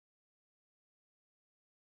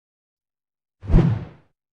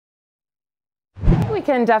We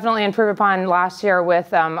can definitely improve upon last year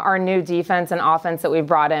with our new defense and offense that we've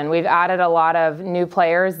brought in. We've added a lot of new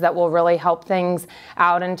players that will really help things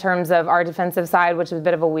out in terms of our defensive side, which was a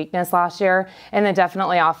bit of a weakness last year, and then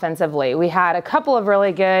definitely offensively. We had a couple of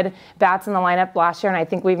really good bats in the lineup last year, and I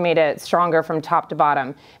think we've made it stronger from top to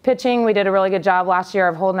bottom. Pitching, we did a really good job last year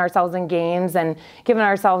of holding ourselves in games and giving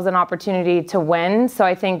ourselves an opportunity to win, so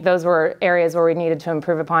I think those were areas where we needed to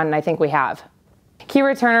improve upon, and I think we have. Key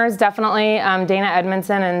returners, definitely Dana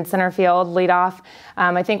Edmondson in center field, leadoff.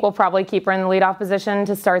 I think we'll probably keep her in the leadoff position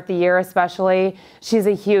to start the year especially. She's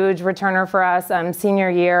a huge returner for us, senior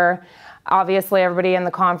year. Obviously, everybody in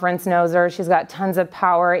the conference knows her. She's got tons of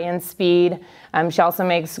power and speed. She also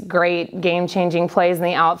makes great game-changing plays in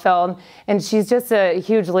the outfield, and she's just a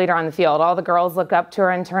huge leader on the field. All the girls look up to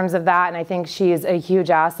her in terms of that, and I think she's a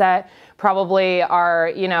huge asset. Probably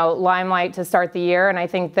our, limelight to start the year, and I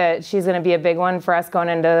think that she's going to be a big one for us going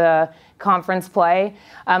into the conference play.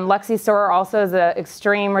 Lexi Storer also is an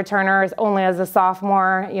extreme returner, only as a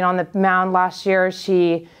sophomore. On the mound last year,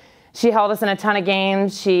 she held us in a ton of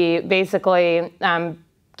games. She basically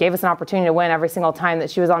gave us an opportunity to win every single time that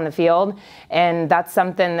she was on the field, and that's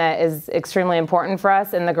something that is extremely important for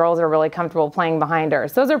us, and the girls are really comfortable playing behind her.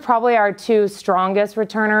 So those are probably our two strongest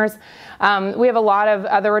returners. We have a lot of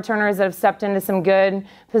other returners that have stepped into some good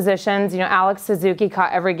positions. Alex Suzuki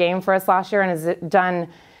caught every game for us last year and has done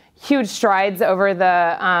huge strides over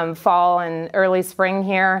the fall and early spring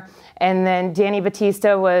here. And then Danny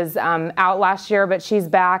Batista was out last year, but she's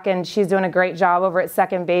back and she's doing a great job over at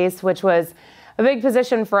second base, which was a big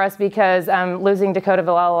position for us because losing Dakota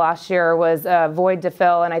Villela last year was a void to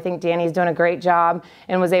fill, and I think Danny's doing a great job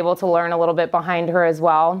and was able to learn a little bit behind her as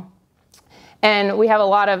well. And we have a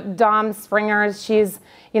lot of Dom Springers. She's,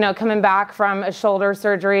 coming back from a shoulder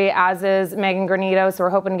surgery, as is Megan Granito. So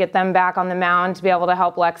we're hoping to get them back on the mound to be able to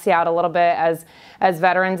help Lexi out a little bit as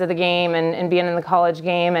veterans of the game and being in the college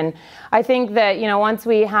game. And I think that, once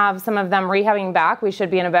we have some of them rehabbing back, we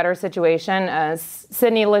should be in a better situation.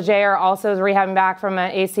 Sydney Leger also is rehabbing back from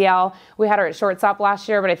an ACL. We had her at shortstop last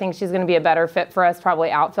year, but I think she's going to be a better fit for us,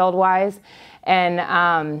 probably outfield-wise.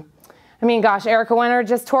 And Erica Winter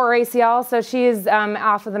just tore her ACL, so she's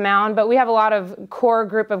off of the mound. But we have a lot of core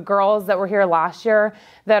group of girls that were here last year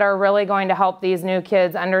that are really going to help these new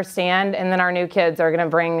kids understand, and then our new kids are going to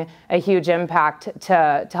bring a huge impact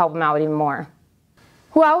to help them out even more.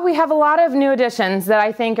 Well, we have a lot of new additions that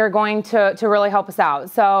I think are going to really help us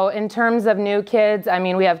out. So in terms of new kids,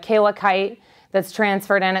 we have Kayla Kite that's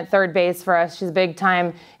transferred in at third base for us. She's a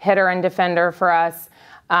big-time hitter and defender for us.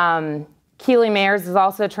 Keely Mayers is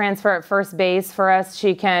also a transfer at first base for us.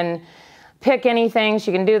 She can pick anything.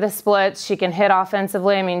 She can do the splits. She can hit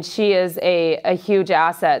offensively. She is a huge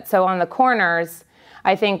asset. So on the corners,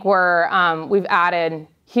 I think we've added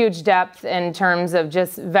huge depth in terms of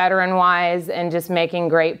just veteran-wise and just making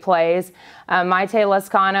great plays. Maite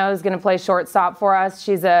Lescano is going to play shortstop for us.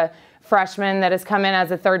 She's a freshman that has come in as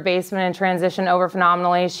a third baseman and transitioned over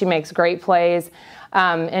phenomenally. She makes great plays.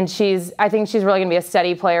 And I think she's really going to be a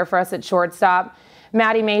steady player for us at shortstop.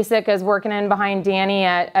 Maddie Masick is working in behind Danny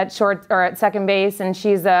at second base, and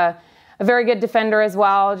she's a very good defender as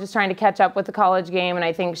well, just trying to catch up with the college game, and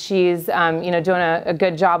I think she's doing a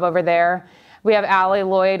good job over there. We have Allie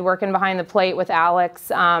Lloyd working behind the plate with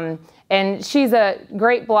Alex, and she's a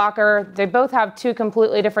great blocker. They both have two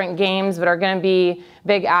completely different games, but are going to be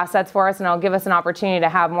big assets for us, and it'll give us an opportunity to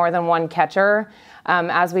have more than one catcher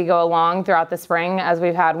as we go along throughout the spring, as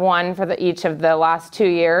we've had one for each of the last 2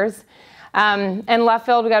 years. And left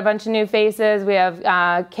field, we got a bunch of new faces. We have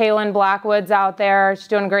Kaylin Blackwoods out there. She's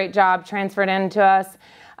doing a great job, transferred into us.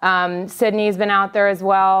 Sydney's been out there as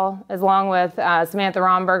well, along with Samantha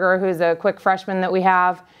Romberger, who's a quick freshman that we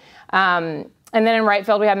have. And then in right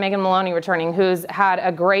field, we have Megan Maloney returning, who's had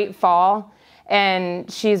a great fall. And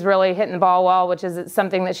she's really hitting the ball well, which is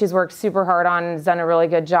something that she's worked super hard on and has done a really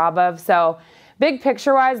good job of. So big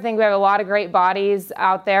picture-wise, I think we have a lot of great bodies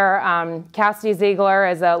out there. Cassidy Ziegler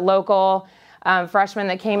is a local freshman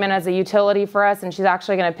that came in as a utility for us, and she's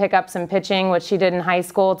actually going to pick up some pitching, which she did in high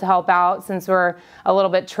school to help out since we're a little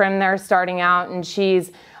bit trim there starting out, and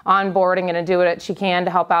she's on board and going to do what she can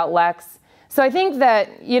to help out Lex. So I think that,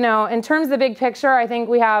 in terms of the big picture, I think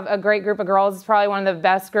we have a great group of girls. It's probably one of the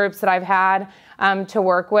best groups that I've had to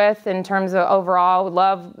work with in terms of overall.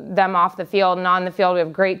 Love them off the field and on the field. We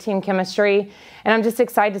have great team chemistry, and I'm just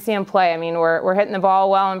excited to see them play. We're hitting the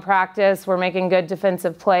ball well in practice. We're making good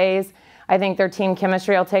defensive plays. I think their team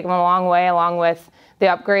chemistry will take them a long way, along with the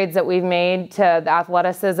upgrades that we've made to the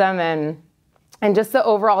athleticism and just the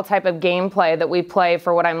overall type of gameplay that we play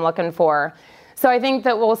for what I'm looking for. So I think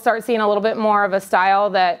that we'll start seeing a little bit more of a style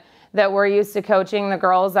that that we're used to coaching. The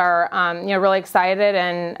girls are really excited,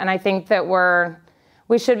 and I think that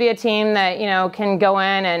we should be a team that can go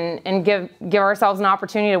in and give ourselves an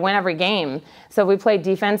opportunity to win every game. So if we play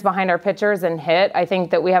defense behind our pitchers and hit, I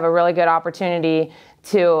think that we have a really good opportunity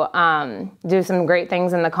to do some great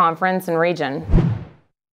things in the conference and region.